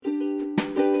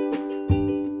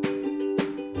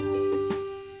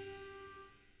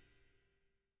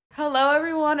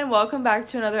everyone, and welcome back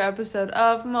to another episode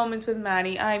of Moments with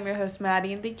Maddie. I'm your host,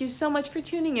 Maddie, and thank you so much for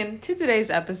tuning in to today's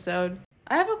episode.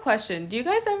 I have a question. Do you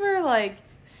guys ever,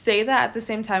 say that at the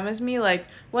same time as me?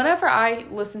 Whenever I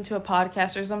listen to a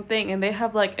podcast or something and they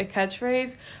have, a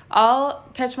catchphrase, I'll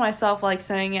catch myself,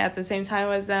 saying it at the same time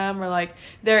as them, or,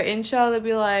 their intro,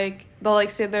 they'll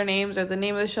say their names or the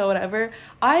name of the show, whatever.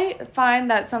 I find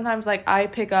that sometimes, I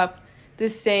pick up the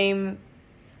same...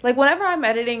 whenever I'm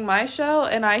editing my show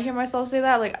and I hear myself say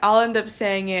that, I'll end up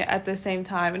saying it at the same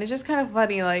time. And it's just kind of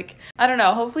funny. I don't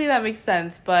know. Hopefully that makes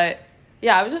sense. But,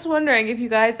 yeah, I was just wondering if you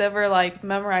guys ever,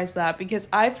 memorize that. Because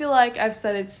I feel like I've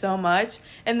said it so much.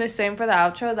 And the same for the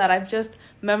outro that I've just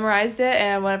memorized it.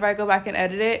 And whenever I go back and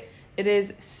edit it, it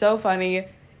is so funny.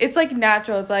 It's,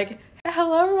 natural. It's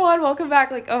hello, everyone. Welcome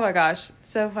back. Oh, my gosh.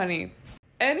 So funny.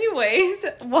 Anyways,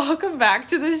 welcome back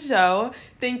to the show.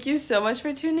 Thank you so much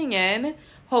for tuning in.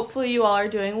 Hopefully you all are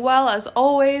doing well, as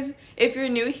always. If you're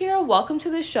new here, welcome to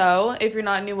the show. If you're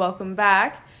not new, welcome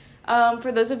back.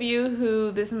 For those of you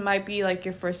who this might be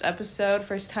your first episode,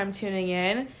 first time tuning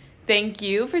in, thank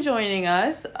you for joining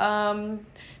us.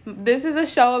 This is a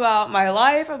show about my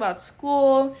life, about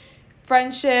school,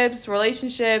 friendships,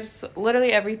 relationships,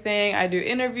 literally everything. I do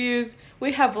interviews.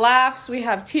 We have laughs, we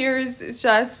have tears. It's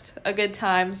just a good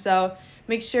time. So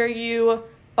make sure you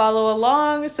follow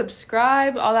along,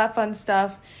 subscribe, all that fun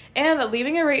stuff. And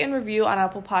leaving a rate and review on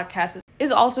Apple Podcasts is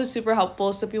also super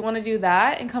helpful. So if you want to do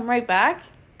that and come right back,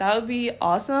 that would be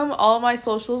awesome. All of my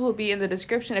socials will be in the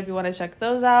description if you want to check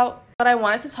those out. But I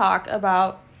wanted to talk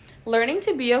about learning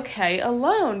to be okay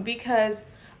alone, because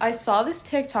I saw this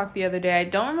TikTok the other day. I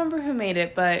don't remember who made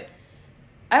it, but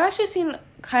I've actually seen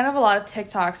kind of a lot of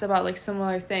TikToks about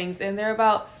similar things, and they're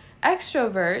about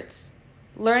extroverts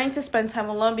learning to spend time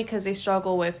alone because they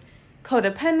struggle with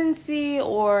codependency,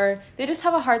 or they just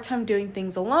have a hard time doing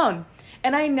things alone.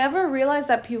 And I never realized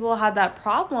that people had that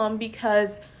problem,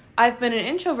 because I've been an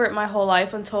introvert my whole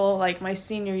life until my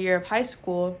senior year of high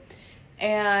school,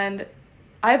 and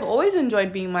I've always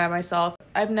enjoyed being by myself.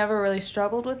 I've never really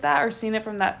struggled with that or seen it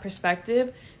from that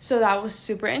perspective, so that was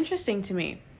super interesting to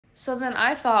me. So then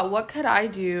I thought, what could I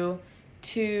do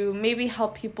to maybe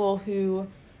help people who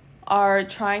are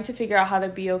trying to figure out how to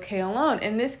be okay alone?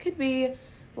 And this could be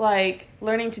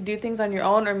learning to do things on your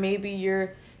own, or maybe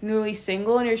you're newly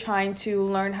single and you're trying to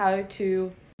learn how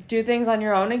to do things on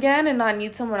your own again and not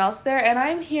need someone else there. And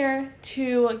I'm here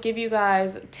to give you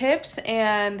guys tips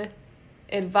and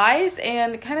advice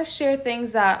and kind of share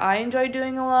things that I enjoy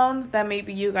doing alone that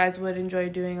maybe you guys would enjoy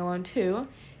doing alone too,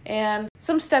 and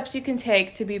some steps you can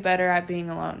take to be better at being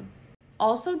alone.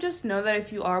 Also, just know that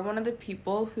if you are one of the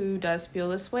people who does feel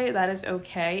this way, that is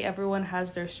okay. Everyone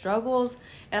has their struggles,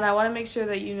 and I want to make sure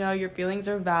that you know your feelings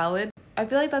are valid. I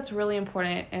feel like that's really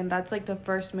important, and that's the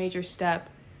first major step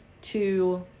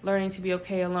to learning to be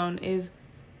okay alone, is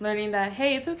learning that,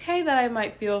 hey, it's okay that I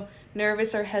might feel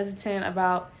nervous or hesitant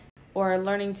about, or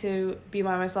learning to be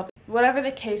by myself, whatever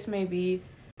the case may be.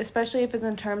 Especially if it's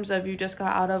in terms of you just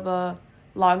got out of a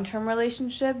long-term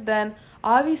relationship, then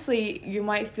obviously you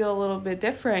might feel a little bit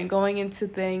different going into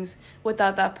things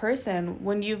without that person.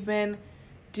 When you've been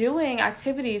doing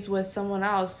activities with someone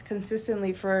else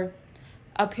consistently for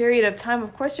a period of time,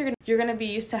 of course you're gonna be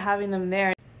used to having them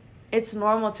there. It's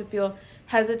normal to feel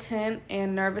hesitant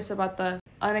and nervous about the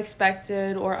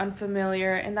unexpected or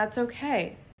unfamiliar, and that's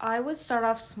okay. I would start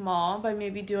off small by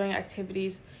maybe doing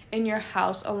activities in your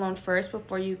house alone first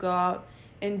before you go out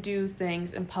and do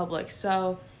things in public.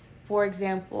 So, for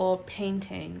example,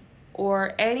 painting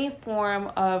or any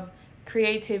form of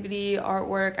creativity,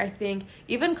 artwork. I think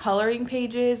even coloring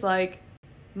pages,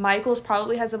 Michael's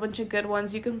probably has a bunch of good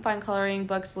ones. You can find coloring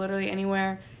books literally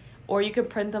anywhere, or you can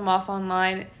print them off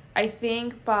online. I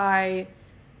think by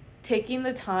taking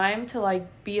the time to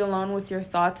be alone with your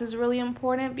thoughts is really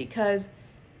important, because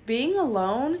being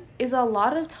alone is a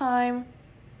lot of time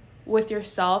with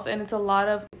yourself, and it's a lot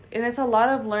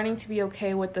of learning to be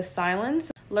okay with the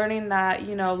silence, learning that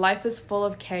life is full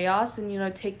of chaos,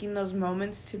 and taking those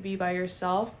moments to be by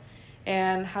yourself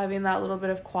and having that little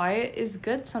bit of quiet is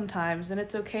good sometimes, and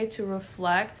it's okay to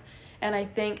reflect. And I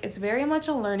think it's very much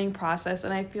a learning process,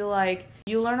 and I feel like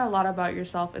you learn a lot about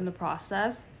yourself in the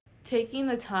process. Taking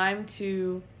the time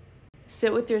to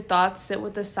sit with your thoughts, sit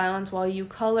with the silence while you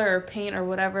color or paint or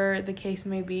whatever the case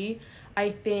may be, I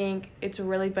think it's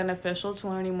really beneficial to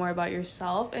learning more about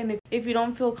yourself. And if you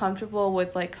don't feel comfortable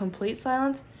with complete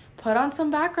silence, put on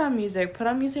some background music, put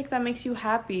on music that makes you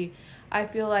happy. I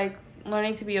feel like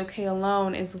learning to be okay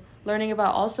alone is learning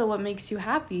about also what makes you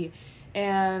happy.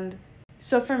 And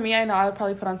so for me, I know I would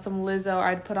probably put on some Lizzo, or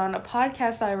I'd put on a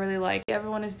podcast that I really like.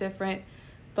 Everyone is different,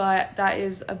 but that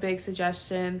is a big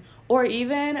suggestion. Or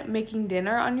even making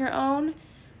dinner on your own.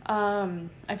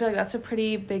 I feel like that's a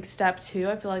pretty big step too.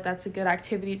 I feel like that's a good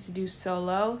activity to do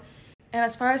solo. And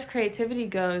as far as creativity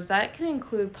goes, that can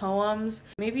include poems.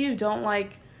 Maybe you don't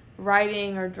like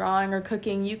writing or drawing or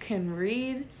cooking, you can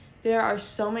read. There are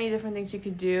so many different things you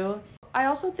could do. I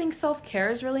also think self-care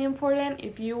is really important.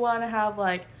 If you want to have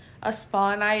like a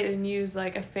spa night and use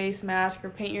like a face mask or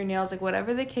paint your nails, like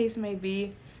whatever the case may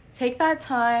be, take that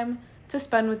time to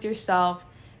spend with yourself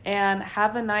and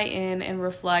have a night in and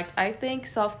reflect. I think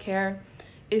self-care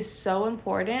is so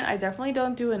important. I definitely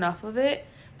don't do enough of it,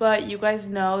 but you guys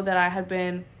know that I had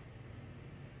been,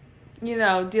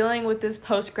 dealing with this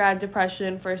post-grad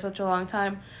depression for such a long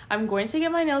time. I'm going to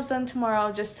get my nails done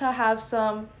tomorrow just to have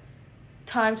some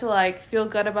time to like feel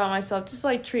good about myself, just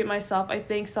like treat myself. I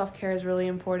think self-care is really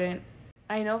important.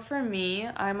 I know for me,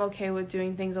 I'm okay with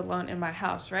doing things alone in my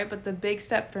house, right? But the big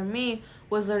step for me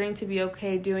was learning to be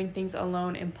okay doing things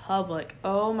alone in public.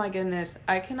 Oh my goodness,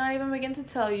 I cannot even begin to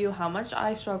tell you how much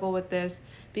I struggle with this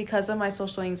because of my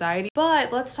social anxiety.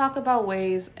 But let's talk about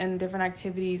ways and different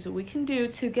activities we can do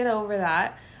to get over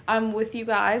that. I'm with you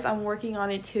guys. I'm working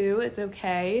on it too. It's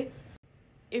okay.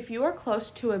 If you are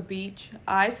close to a beach,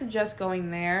 I suggest going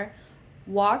there.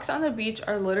 Walks on the beach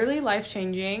are literally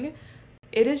life-changing.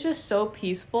 It is just so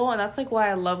peaceful, and that's like why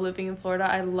I love living in Florida.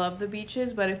 I love the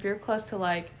beaches, but if you're close to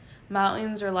like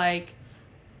mountains or like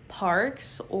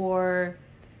parks or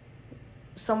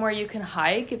somewhere you can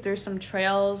hike, if there's some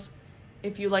trails,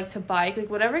 if you like to bike, like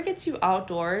whatever gets you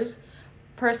outdoors.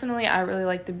 Personally, I really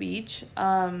like the beach.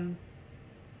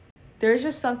 There's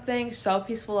just something so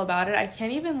peaceful about it. I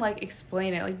can't even like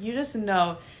explain it. Like you just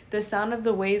know the sound of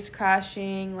the waves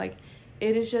crashing, like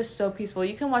it is just so peaceful.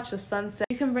 You can watch the sunset.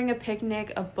 You can bring a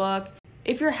picnic, a book.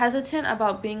 If you're hesitant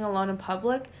about being alone in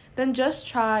public, then just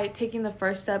try taking the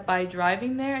first step by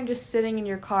driving there and just sitting in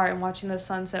your car and watching the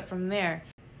sunset from there.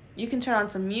 You can turn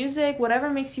on some music, whatever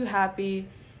makes you happy.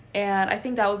 And I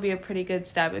think that would be a pretty good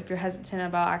step if you're hesitant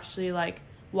about actually like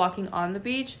walking on the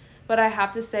beach. But I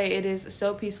have to say it is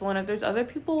so peaceful. And if there's other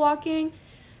people walking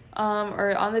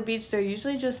or on the beach, they're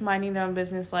usually just minding their own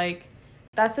business. Like,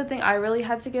 that's the thing I really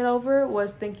had to get over,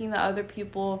 was thinking that other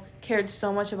people cared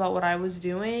so much about what I was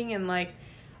doing. And like,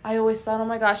 I always thought, oh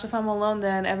my gosh, if I'm alone,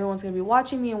 then everyone's going to be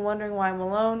watching me and wondering why I'm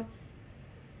alone.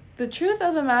 The truth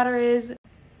of the matter is,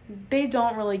 they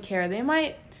don't really care. They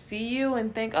might see you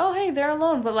and think, oh, hey, they're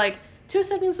alone. But like 2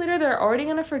 seconds later, they're already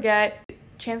going to forget.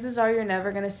 Chances are you're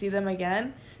never going to see them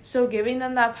again. So giving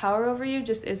them that power over you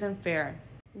just isn't fair.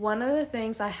 One of the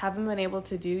things I haven't been able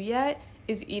to do yet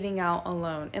is eating out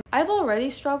alone. And I've already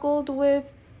struggled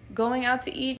with going out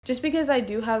to eat just because I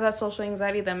do have that social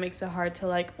anxiety that makes it hard to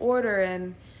like order,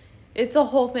 and it's a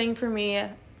whole thing for me.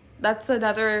 That's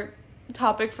another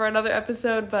topic for another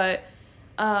episode, but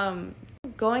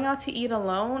going out to eat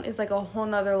alone is like a whole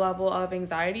nother level of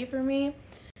anxiety for me.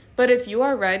 But if you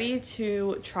are ready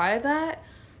to try that,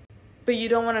 but you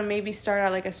don't want to maybe start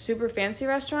at like a super fancy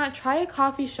restaurant, try a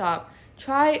coffee shop.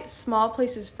 Try small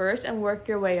places first and work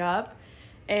your way up.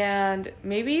 And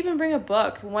maybe even bring a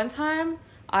book. One time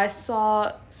I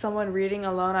saw someone reading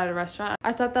alone at a restaurant.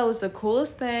 I thought that was the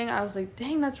coolest thing. I was like,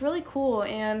 dang, that's really cool.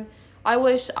 And I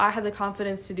wish I had the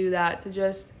confidence to do that, to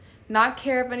just not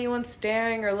care if anyone's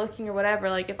staring or looking or whatever.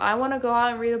 Like, if I want to go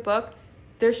out and read a book,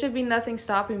 there should be nothing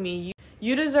stopping me.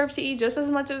 You deserve to eat just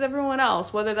as much as everyone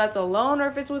else, whether that's alone or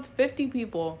if it's with 50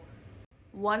 people.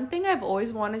 One thing I've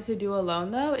always wanted to do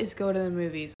alone, though, is go to the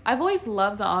movies. I've always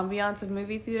loved the ambiance of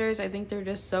movie theaters. I think they're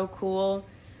just so cool.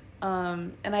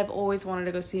 And I've always wanted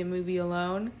to go see a movie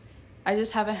alone. I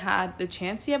just haven't had the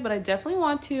chance yet, but I definitely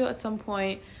want to at some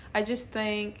point. I just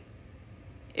think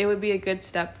it would be a good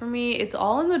step for me. It's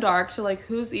all in the dark, so like,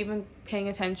 who's even paying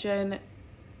attention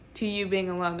to you being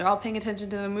alone? They're all paying attention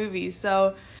to the movies.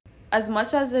 So as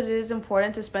much as it is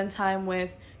important to spend time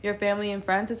with your family and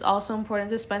friends, it's also important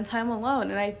to spend time alone.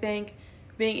 And I think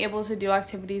being able to do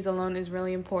activities alone is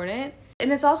really important.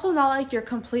 And it's also not like you're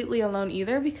completely alone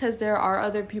either, because there are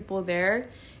other people there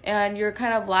and you're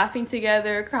kind of laughing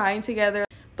together, crying together,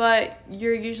 but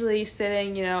you're usually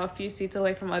sitting, a few seats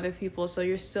away from other people. So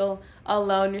you're still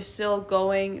alone. You're still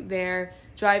going there,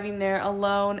 driving there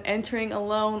alone, entering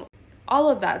alone, all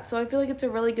of that. So I feel like it's a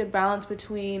really good balance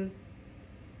between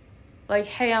like,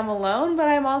 hey, I'm alone, but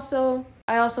I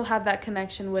also have that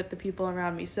connection with the people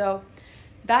around me. So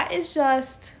that is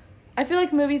just, I feel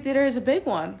like movie theater is a big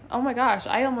one. Oh my gosh,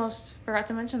 I almost forgot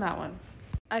to mention that one.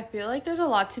 I feel like there's a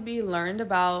lot to be learned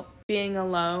about being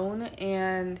alone,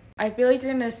 and I feel like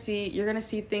you're gonna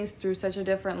see things through such a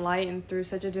different light and through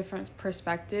such a different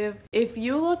perspective. If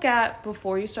you look at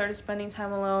before you started spending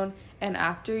time alone and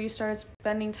after you started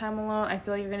spending time alone, I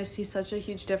feel like you're gonna see such a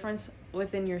huge difference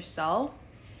within yourself.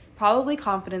 Probably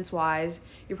confidence wise,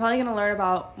 you're probably gonna learn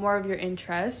about more of your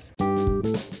interests.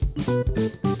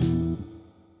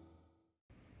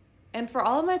 And for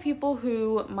all of my people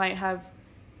who might have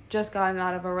just gotten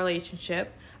out of a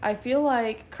relationship, I feel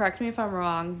like, correct me if I'm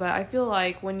wrong, but I feel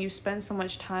like when you spend so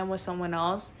much time with someone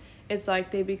else, it's like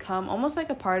they become almost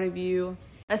like a part of you,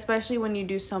 especially when you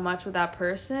do so much with that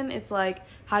person. It's like,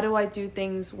 how do I do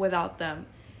things without them?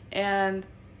 And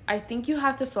I think you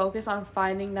have to focus on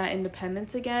finding that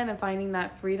independence again and finding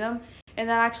that freedom, and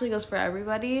that actually goes for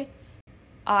everybody.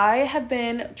 I have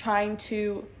been trying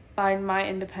to find my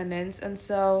independence, and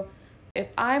so if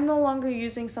I'm no longer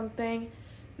using something,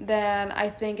 then I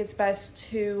think it's best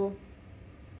to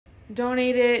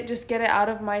donate it, just get it out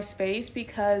of my space,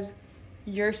 because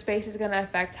your space is going to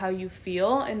affect how you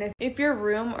feel. And if your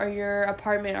room or your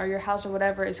apartment or your house or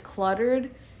whatever is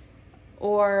cluttered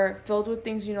or filled with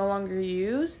things you no longer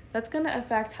use, that's going to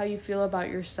affect how you feel about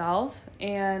yourself,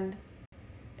 and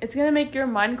it's going to make your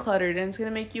mind cluttered, and it's going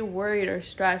to make you worried or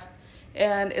stressed,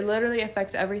 and it literally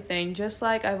affects everything. Just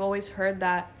like I've always heard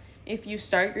that if you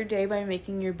start your day by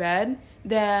making your bed,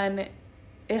 then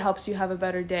it helps you have a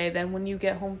better day. Then when you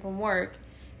get home from work,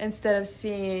 instead of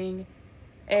seeing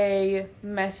a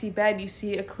messy bed, you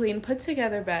see a clean, put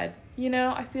together bed. You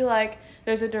know, I feel like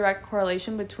there's a direct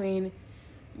correlation between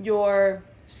your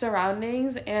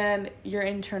surroundings and your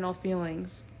internal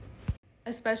feelings.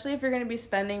 Especially if you're going to be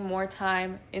spending more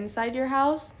time inside your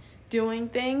house doing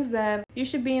things, then you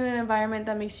should be in an environment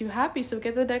that makes you happy. So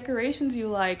get the decorations you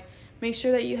like. Make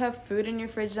sure that you have food in your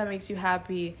fridge that makes you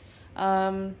happy.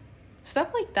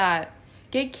 Stuff like that.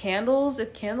 Get candles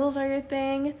if candles are your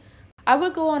thing. I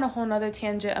would go on a whole nother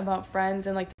tangent about friends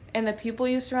and the people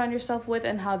you surround yourself with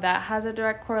and how that has a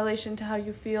direct correlation to how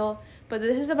you feel. But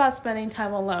this is about spending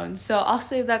time alone, so I'll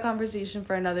save that conversation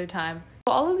for another time.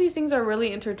 All of these things are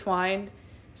really intertwined.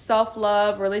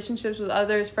 Self-love, relationships with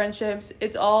others, friendships,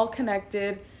 it's all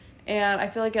connected. And I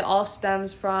feel like it all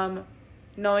stems from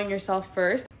knowing yourself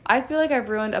first. I feel like I've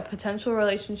ruined a potential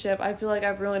relationship. I feel like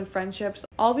I've ruined friendships,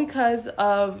 all because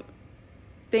of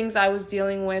things I was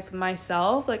dealing with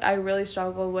myself. Like, I really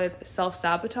struggle with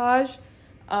self-sabotage,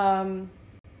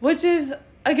 which is,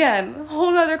 again, a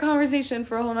whole nother conversation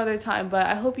for a whole nother time. But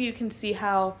I hope you can see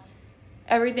how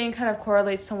everything kind of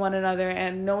correlates to one another,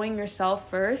 and knowing yourself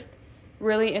first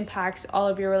really impacts all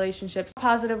of your relationships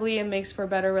positively and makes for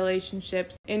better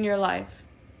relationships in your life.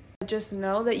 Just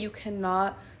know that you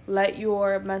cannot let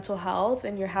your mental health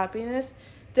and your happiness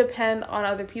depend on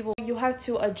other people. You have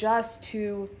to adjust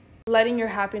to letting your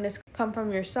happiness come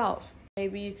from yourself.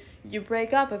 Maybe you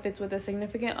break up if it's with a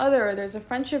significant other, or there's a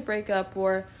friendship breakup,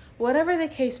 or whatever the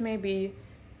case may be.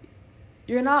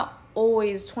 You're not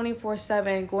always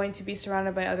 24/7 going to be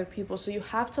surrounded by other people. So you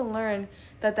have to learn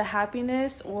that the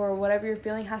happiness or whatever you're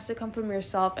feeling has to come from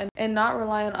yourself, and not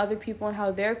rely on other people and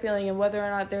how they're feeling and whether or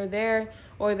not they're there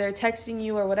or they're texting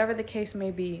you or whatever the case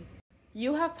may be.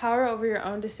 You have power over your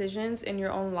own decisions in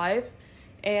your own life.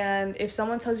 And if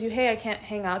someone tells you, hey, I can't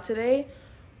hang out today,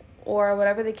 or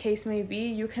whatever the case may be,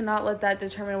 you cannot let that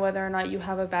determine whether or not you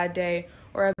have a bad day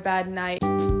or a bad night.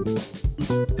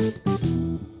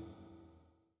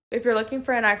 If you're looking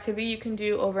for an activity you can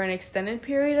do over an extended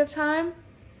period of time,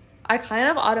 I kind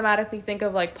of automatically think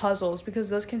of like puzzles, because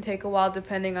those can take a while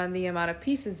depending on the amount of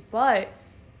pieces. But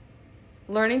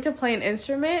learning to play an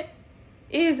instrument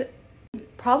is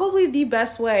probably the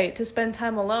best way to spend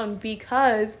time alone,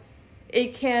 because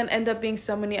it can end up being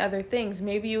so many other things.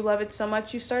 Maybe you love it so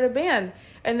much you start a band,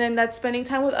 and then that's spending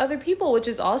time with other people, which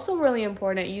is also really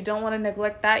important. You don't want to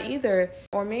neglect that either.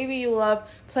 Or maybe you love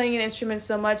playing an instrument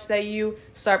so much that you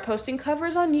start posting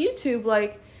covers on YouTube.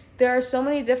 Like, there are so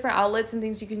many different outlets and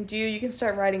things you can do. You can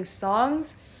start writing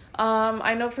songs.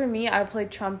 I know for me, I played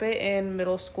trumpet in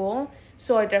middle school,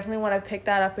 so I definitely want to pick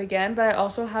that up again. But I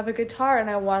also have a guitar, and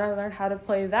I want to learn how to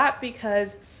play that,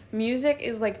 because music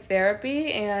is like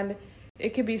therapy, and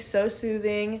it could be so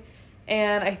soothing.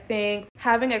 And I think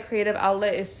having a creative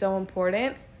outlet is so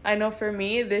important. I know for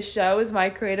me, this show is my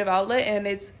creative outlet, and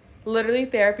it's literally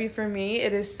therapy for me.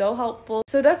 It is so helpful.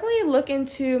 So definitely look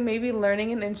into maybe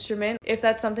learning an instrument if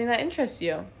that's something that interests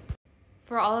you.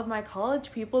 For all of my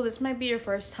college people, this might be your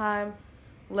first time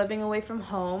living away from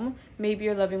home. Maybe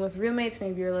you're living with roommates,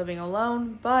 maybe you're living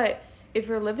alone. But if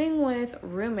you're living with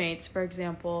roommates, for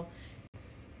example,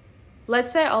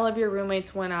 let's say all of your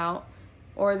roommates went out,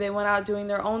 or they went out doing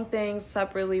their own things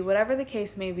separately, whatever the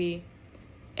case may be.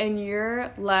 and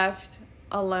you're left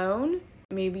alone,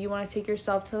 maybe you want to take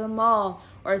yourself to the mall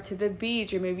or to the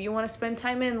beach, or maybe you want to spend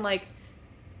time in, like,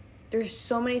 there's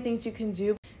so many things you can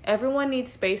do. Everyone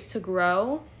needs space to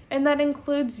grow, and that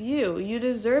includes you. You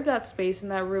deserve that space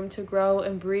and that room to grow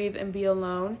and breathe and be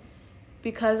alone,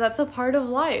 because that's a part of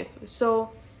life.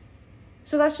 So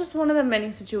that's just one of the many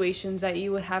situations that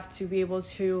you would have to be able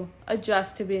to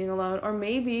adjust to being alone. Or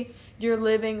maybe you're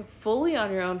living fully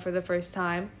on your own for the first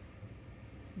time.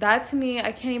 That, to me,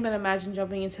 I can't even imagine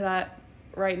jumping into that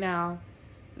right now.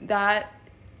 That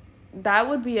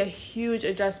would be a huge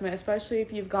adjustment, especially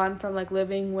if you've gone from, like,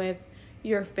 living with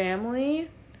your family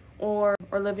or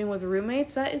living with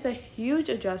roommates. That is a huge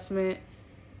adjustment.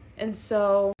 And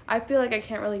so I feel like I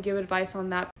can't really give advice on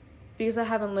that because I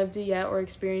haven't lived it yet or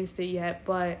experienced it yet,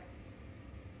 but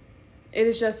it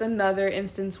is just another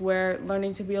instance where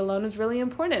learning to be alone is really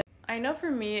important. I know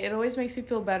for me, it always makes me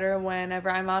feel better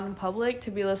whenever I'm out in public to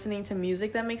be listening to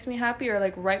music that makes me happy, or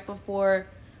like right before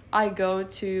I go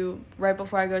to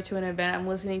an event, I'm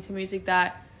listening to music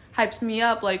that hypes me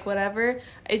up, like whatever.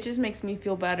 It just makes me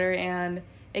feel better and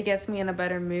it gets me in a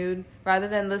better mood rather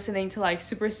than listening to like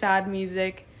super sad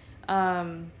music.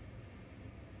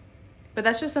 But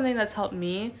that's just something that's helped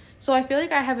me. So I feel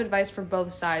like I have advice for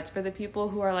both sides, for the people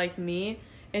who are like me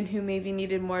and who maybe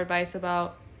needed more advice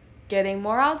about getting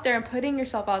more out there and putting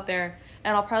yourself out there.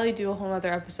 And I'll probably do a whole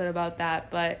other episode about that.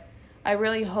 But I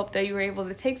really hope that you were able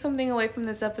to take something away from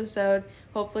this episode.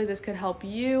 Hopefully this could help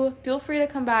you. Feel free to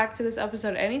come back to this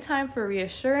episode anytime for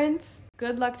reassurance.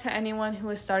 Good luck to anyone who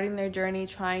is starting their journey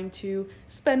trying to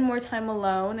spend more time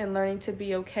alone and learning to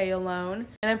be okay alone.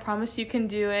 And I promise you can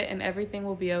do it and everything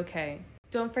will be okay.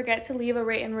 Don't forget to leave a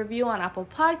rate and review on Apple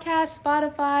Podcasts,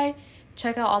 Spotify.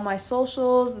 Check out all my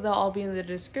socials. They'll all be in the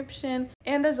description.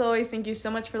 And as always, thank you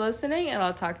so much for listening, and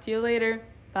I'll talk to you later.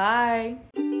 Bye.